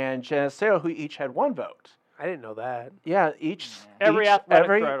and Geneseo, who each had one vote. I didn't know that. Yeah,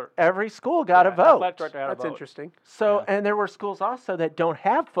 every school got a vote. Athletic director had a That's vote. interesting. So, and there were schools also that don't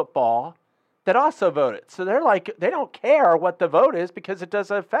have football that also voted. So they're like, they don't care what the vote is because it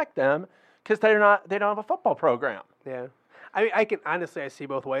doesn't affect them because they don't have a football program. Yeah. I mean, I see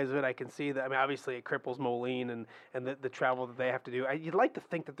both ways of it. I can see that. I mean, obviously it cripples Moline and the travel that they have to do. You'd like to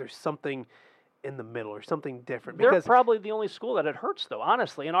think that there's something in the middle or something different. They're probably the only school that it hurts, though.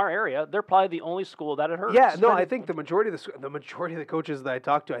 Honestly, in our area, they're probably the only school that it hurts. Yeah, no, I think the majority of the coaches that I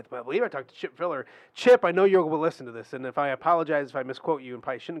talked to, I believe I talked to Chip Filler. Chip, I know you will listen to this, and if I apologize if I misquote you and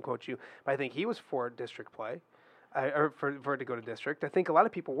probably shouldn't quote you, but I think he was for district play. Or for it to go to district. I think a lot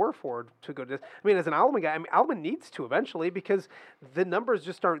of people were for it to go to district. I mean, as an Alma guy, Alma needs to eventually because the numbers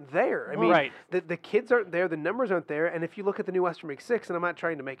just aren't there. I mean, right. the kids aren't there, the numbers aren't there, and if you look at the new Western Big Six, and I'm not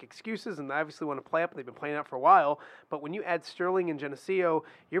trying to make excuses, and I obviously want to play up, they've been playing out for a while, but when you add Sterling and Geneseo,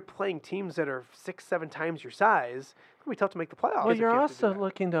 you're playing teams that are 6-7 times your size. It's going to be tough to make the playoffs. Well, you're also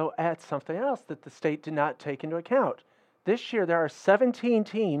looking, though, at something else that the state did not take into account. This year, there are 17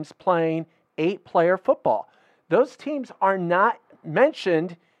 teams playing 8-player football. Those teams are not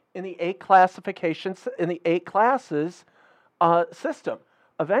mentioned in the 8 classifications, in the 8 classes system.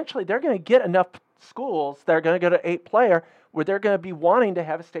 Eventually, they're going to get enough schools that are going to go to 8-player where they're going to be wanting to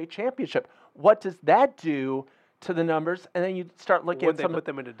have a state championship. What does that do to the numbers? And then you start looking Would at they some. put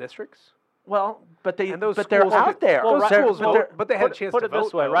them into districts? Well, but they're schools out there. Those schools vote, but they had a put chance it to vote.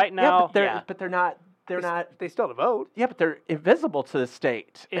 this way, though. right now. But they're not. They're not. They still have to vote. Yeah, but they're invisible to the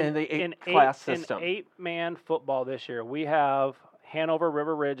state in the 8-class system. In 8-man football this year, we have Hanover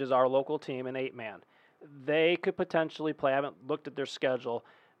River Ridge as our local team in 8-man. They could potentially play. I haven't looked at their schedule.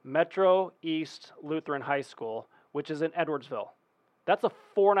 Metro East Lutheran High School, which is in Edwardsville. That's a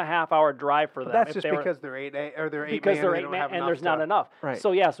 4.5-hour drive for them. That's just because they're 8A or they're 8 because man they're and 8-man and there's not enough. Right.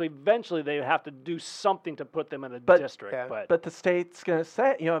 So so eventually they have to do something to put them in a district. Yeah. But the state's going to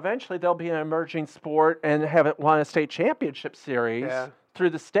say, eventually they'll be an emerging sport and have it won a state championship series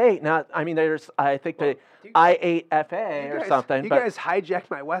through the state. Now, I mean, I think the I8FA or something. You guys hijacked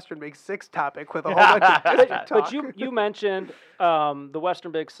my Western Big Six topic with a whole bunch of district talk. But you mentioned the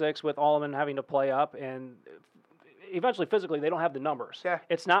Western Big Six with Allman having to play up, and eventually physically they don't have the numbers. Yeah.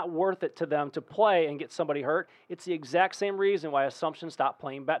 It's not worth it to them to play and get somebody hurt. It's the exact same reason why Assumption stopped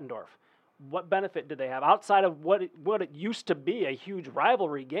playing Bettendorf. What benefit did they have outside of what it used to be a huge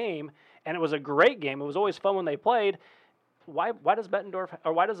rivalry game, and it was a great game. It was always fun when they played. Why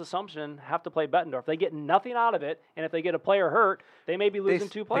does Assumption have to play Bettendorf? They get nothing out of it, and if they get a player hurt, they may be losing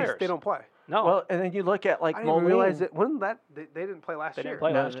 2 players. They don't play. No. Well, and then you look at I didn't realize that. When they didn't play last year. They didn't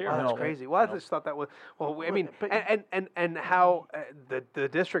play last year. Oh, that's crazy. Well, I just thought that was. Well, I mean, and how the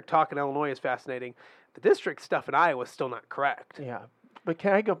district talk in Illinois is fascinating. The district stuff in Iowa is still not correct. Yeah. But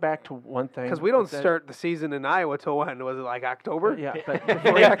can I go back to one thing? Because we don't start the season in Iowa till when? Was it like October? Yeah. But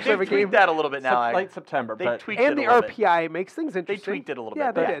Before we actually have a game. tweaked that a little bit now. late September. They tweaked And it the a little bit. RPI makes things interesting. They tweaked it a little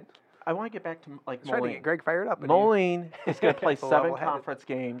Yeah, bit. they did. I want to get back to Trying to Moline. get Greg fired up. Moline is going to play 7 Level-headed. conference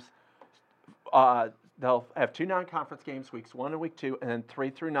games. They'll have 2 non-conference games, weeks 1 and week 2, and then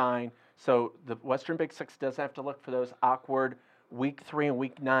 3 through 9. So the Western Big Six doesn't have to look for those awkward week 3 and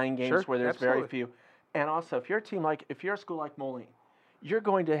week 9 games where there's very few. And also, if you're a school like Moline, you're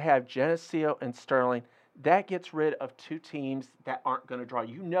going to have Geneseo and Sterling. That gets rid of 2 teams that aren't going to draw.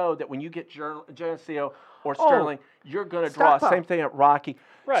 You know that when you get Geneseo or Sterling, you're going to draw. Same thing at Rocky.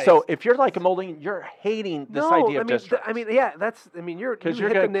 Right. So if you're like a Moline, you're hating this idea of districts. you hit you're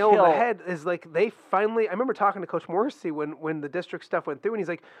the nail on kill. the head. Is like they finally. I remember talking to Coach Morrissey when the district stuff went through, and he's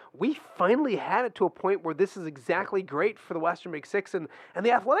like, "We finally had it to a point where this is exactly great for the Western Big Six, and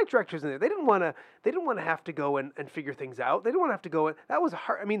the athletic directors in there. They didn't want to have to go and figure things out. They didn't want to have to go. That was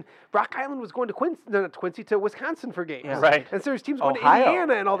hard. I mean, Rock Island was going to Wisconsin for games, Right. And so there's teams going Ohio. to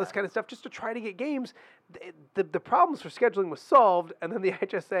Indiana and all this kind of stuff just to try to get games. The problems for scheduling was solved, and then the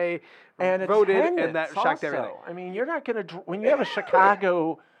HSA voted, and that shocked everything. I mean, you're not going to when you have a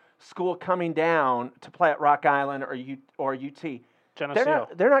Chicago school coming down to play at Rock Island or UT. Geneseo.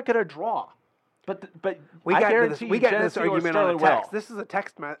 They're not going to draw. But We I got guarantee this Geneseo or argument on a Sterling text. will. This is a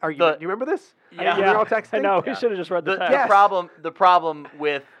text argument. Do you remember this? Yeah. We were all texting. I know. We should have just read the text. Yes. The problem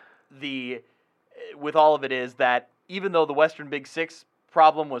with all of it is that even though the Western Big Six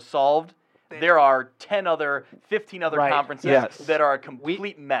problem was solved, there are 10 other, 15 other Right. conferences Yes. that are a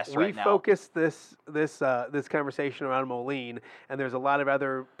complete mess right now. We focus this conversation around Moline, and there's a lot of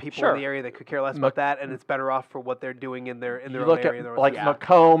other people Sure. in the area that could care less about that, and it's better off for what they're doing in their You own look area. at their own like city.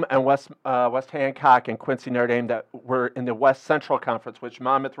 Macomb and West Hancock and Quincy Notre Dame that were in the West Central Conference, which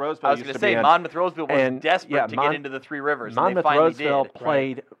Monmouth Roseville I was used going to to say, be in. Monmouth Roseville was And, desperate yeah, to get into the Three Rivers, and they Monmouth finally Roseville did.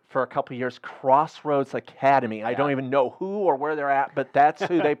 played for a couple of years Crossroads Academy. I don't even know who or where they're at, but that's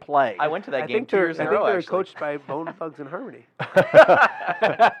who they play. I went to that I game think 2 they're, years in I a think row, they're actually. coached by Bone Thugs and Harmony. You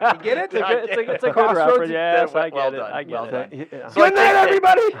get it? It's a good Crossroads, reference. Yes, I well get it. done, I get well it. done. Yeah. So I Good think night, that-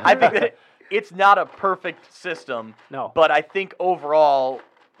 everybody! I think that it's not a perfect system, No. but I think overall,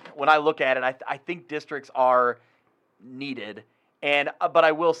 when I look at it, I think districts are needed. But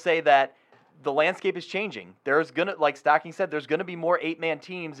I will say that the landscape is changing. There's gonna, like Stocking said, there's gonna be more 8-man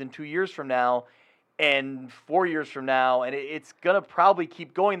teams in 2 years from now, and 4 years from now, and it's gonna probably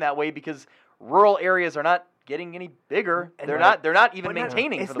keep going that way because rural areas are not getting any bigger. And They're right. not even But not-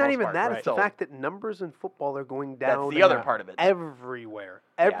 maintaining. It's for the not most even part. that. It's So the fact that numbers in football are going down. that's the other part of it. Everywhere.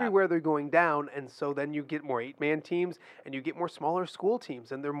 Everywhere they're going down, and so then you get more 8-man teams, and you get more smaller school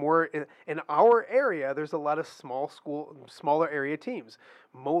teams, and they're more in our area. There's a lot of smaller area teams,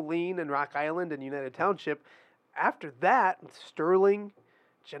 Moline and Rock Island and United Township. After that, Sterling,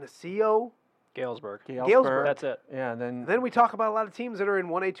 Geneseo. Galesburg. Galesburg. That's it. Yeah, and Then we talk about a lot of teams that are in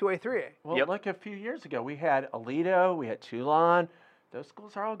 1A, 2A, 3A. well, Yep. like a few years ago, we had Aledo, we had Toulon. Those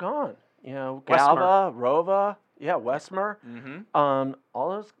schools are all gone. You know, Westmer. Galva, Rova, yeah, Westmer. Mhm.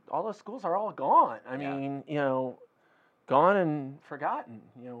 All those schools are all gone. I Yeah. mean, you know, gone and forgotten.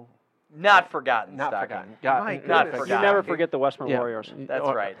 You know, Not forgotten. not Stocking. forgotten. My Not goodness. You forgotten. never forget the Westman Yeah. Warriors. That's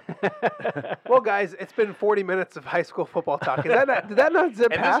Or- right. Well, guys, it's been 40 minutes of high school football talk. Did that not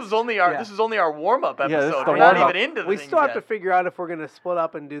zip And past? this was only our warm up Yeah, this episode. is the We're not warm-up. even into the We things still have yet. to figure out if we're going to split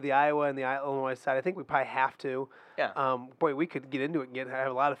up and do the Iowa and the Illinois side. I think we probably have to. Yeah. Boy, we could get into it and have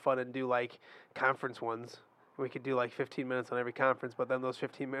a lot of fun and do like conference ones. We could do like 15 minutes on every conference, but then those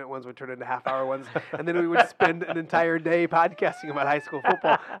 15-minute ones would turn into half-hour ones, and then we would spend an entire day podcasting about high school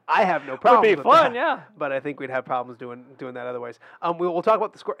football. I have no problem. Would be fun, yeah. But I think we'd have problems doing that otherwise. We'll talk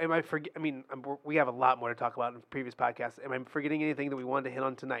about the score. Am I forget? I mean, we have a lot more to talk about in previous podcasts. Am I forgetting anything that we wanted to hit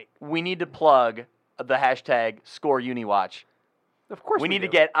on tonight? We need to plug the hashtag ScoreUniWatch. Of course, We need do.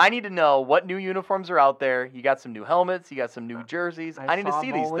 to I need to know what new uniforms are out there. You got some new helmets. You got some new jerseys. I need to saw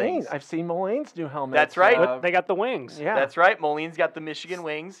see these Moline. things. I've seen Moline's new helmet. That's right. But they got the wings. Yeah. That's right. Moline's got the Michigan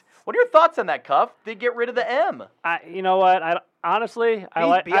wings. What are your thoughts on that, Cuff? They get rid of the M. You know what? Honestly,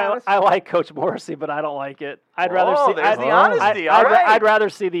 Be honest. I like Coach Morrissey, but I don't like it. I'd rather Oh, see. there's the I'd, honesty. I'd, All right. I'd rather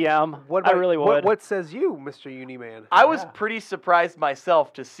see the M. What I about- really would. What says you, Mr. Uniman? I was pretty surprised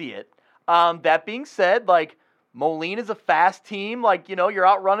myself to see it. That being said, like, Moline is a fast team. Like, you know, you're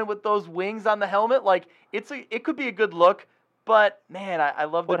out running with those wings on the helmet. Like, it could be a good look. But man, I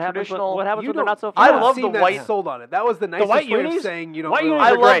love the What happens when- traditional. what happens You when they're don't- not so I fast? I've love seen the that white- sold on it. That was the nicest white way unis? of saying you don't. White really unis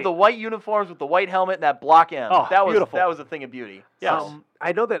I are like love great. the white uniforms with the white helmet and that block M. Oh, that was beautiful. that was a thing of beauty. Yes.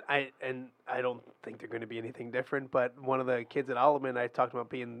 I know that I don't think they're going to be anything different, but one of the kids at Alleman, I talked about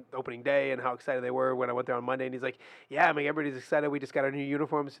being opening day and how excited they were when I went there on Monday, and he's like, yeah, I mean, everybody's excited. We just got our new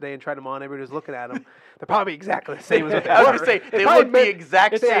uniforms today and tried them on. Everybody was looking at them. They're probably exactly the same as what they I was were. gonna say It they probably look the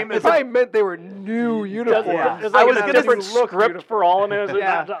exact yeah, same it as. probably meant they were new uniforms. Yeah. There's I like was a gonna different look script uniform. for all of them. Is it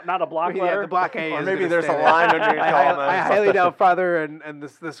Yeah. not a block Yeah, letter? the block A Or is maybe gonna there's stay a there. line underneath I all of them. highly doubt Father and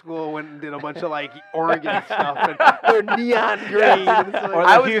the school went and did a bunch of like Oregon stuff, and they're neon green. And it's like- Or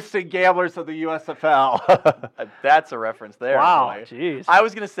I the was- Houston Gamblers of the USFL. That's a reference there. Wow, boy. jeez. I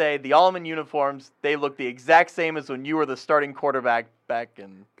was gonna say the Alleman uniforms. They look the exact same as when you were the starting quarterback back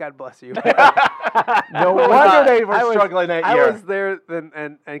in. God bless you. No wonder they were I was- struggling that I year. was there,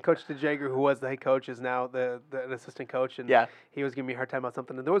 and Coach DeJager, who was the head coach, is now an assistant coach, and Yeah. he was giving me a hard time about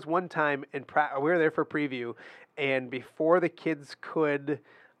something. And there was one time we were there for preview, and before the kids could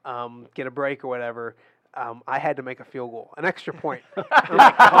get a break or whatever, I had to make a field goal, an extra point. I'm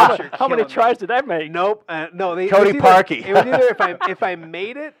like, "Coach, you're How many killing me." tries did that make? Nope. No. Cody Parkey. It was either if I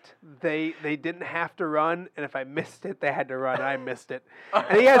made it, they didn't have to run, and if I missed it, they had to run. And I missed it,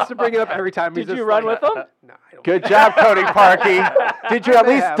 and he has to bring it up every time. He's Did you just run like, with them? No, I don't. Good job, Cody Parkey. Did you at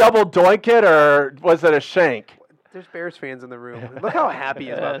They least have. double doink it, or was it a shank? There's Bears fans in the room. Look how happy he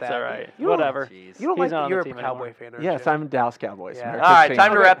is about That's that. all right. You don't- Whatever. Jeez. You don't He's like not that on you're the a team Cowboy anymore. fan, aren't Yes, you? I'm a Dallas Cowboys. Yeah. America's All right, team.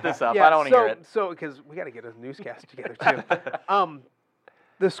 time to wrap this up. I don't want to hear it. So, because we got to get a newscast together too.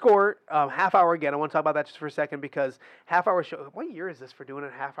 The score, half hour again. I want to talk about that just for a second because half hour show. What year is this for doing a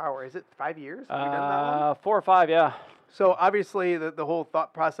half hour? Is it 5 years? Have we done that one? 4 or 5, yeah. So obviously the whole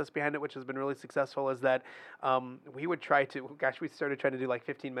thought process behind it, which has been really successful, is that we would try to, we started trying to do like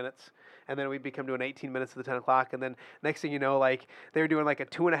 15 minutes, and then we'd become doing 18 minutes at the 10 o'clock, and then next thing you know, like they were doing like a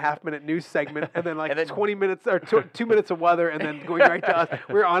 2.5 minute news segment, and then like 20 minutes or 2 minutes of weather, and then going right to us.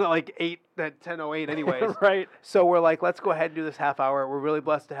 We were on at like 10:08 anyways. Right. So we're like, let's go ahead and do this half hour. We're really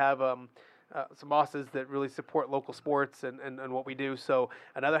blessed to have some bosses that really support local sports and what we do. So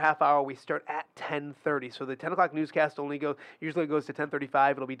another half hour, we start at 10:30. So the 10 o'clock newscast usually goes to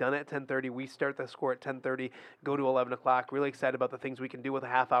 10:35. It'll be done at 10:30. We start the Score at 10:30, go to 11 o'clock. Really excited about the things we can do with a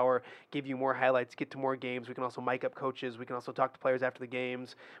half hour, give you more highlights, get to more games. We can also mic up coaches. We can also talk to players after the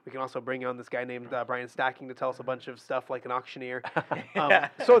games. We can also bring on this guy named Brian Stocking to tell us a bunch of stuff like an auctioneer.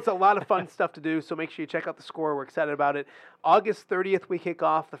 So it's a lot of fun stuff to do. So make sure you check out the Score. We're excited about it. August 30th, we kick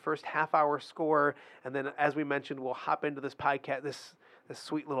off the first half hour Score, and then as we mentioned, we'll hop into this podcast, this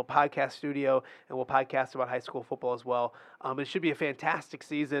sweet little podcast studio, and we'll podcast about high school football as well. It should be a fantastic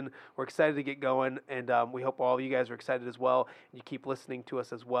season. We're excited to get going, and we hope all of you guys are excited as well, and you keep listening to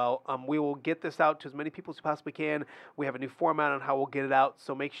us as well. We will get this out to as many people as we possibly can. We have a new format on how we'll get it out,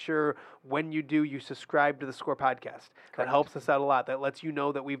 so make sure when you do, you subscribe to the Score podcast. Correct. That helps us out a lot. That lets you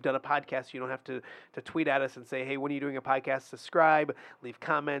know that we've done a podcast. You don't have to tweet at us and say, hey, when are you doing a podcast? Subscribe, leave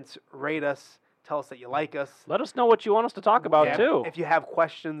comments, rate us. Tell us that you like us. Let us know what you want us to talk about, too. If you have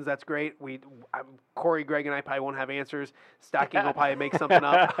questions, that's great. Corey, Greg, and I probably won't have answers. Stocking will probably make something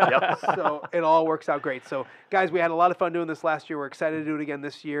up. Yep. So it all works out great. So, guys, we had a lot of fun doing this last year. We're excited to do it again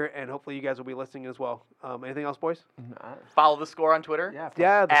this year, and hopefully you guys will be listening as well. Anything else, boys? Follow the Score on Twitter.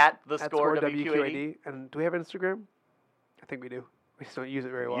 Yeah. At the Score WQAD. And do we have Instagram? I think we do. We just don't use it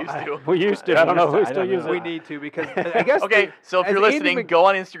very well. We used to. I don't know if we still use it. We need to, because I guess. Okay, so if you're listening, go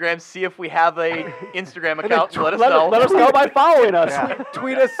on Instagram, see if we have a Instagram account. Let us know. Let us know by following us.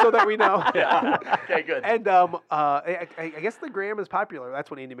 Tweet us so that we know. Yeah. Okay, good. And I guess the Gram is popular.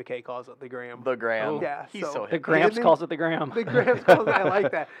 That's what Andy McKay calls it, the Gram. The Gram. Yeah. He's so hip. The Gramps calls it the Gram. The Gramps calls it. I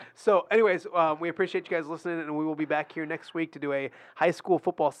like that. So, anyways, we appreciate you guys listening, and we will be back here next week to do a high school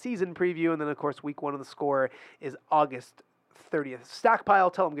football season preview, and then, of course, week 1 of the Score is August 30th. Stockpile,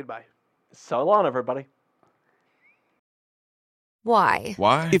 tell them goodbye. So long, everybody. Why?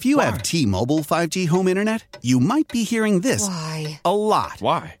 If you have T-Mobile 5G home internet, you might be hearing this a lot.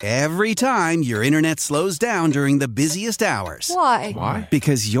 Why? Every time your internet slows down during the busiest hours. Why?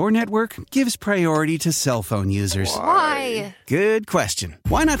 Because your network gives priority to cell phone users. Why? Good question.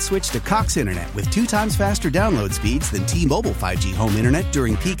 Why not switch to Cox Internet with 2 times faster download speeds than T-Mobile 5G home internet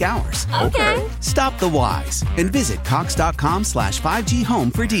during peak hours? Okay. Stop the whys and visit cox.com/5G home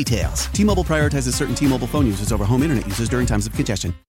for details. T-Mobile prioritizes certain T-Mobile phone users over home internet users during times of congestion.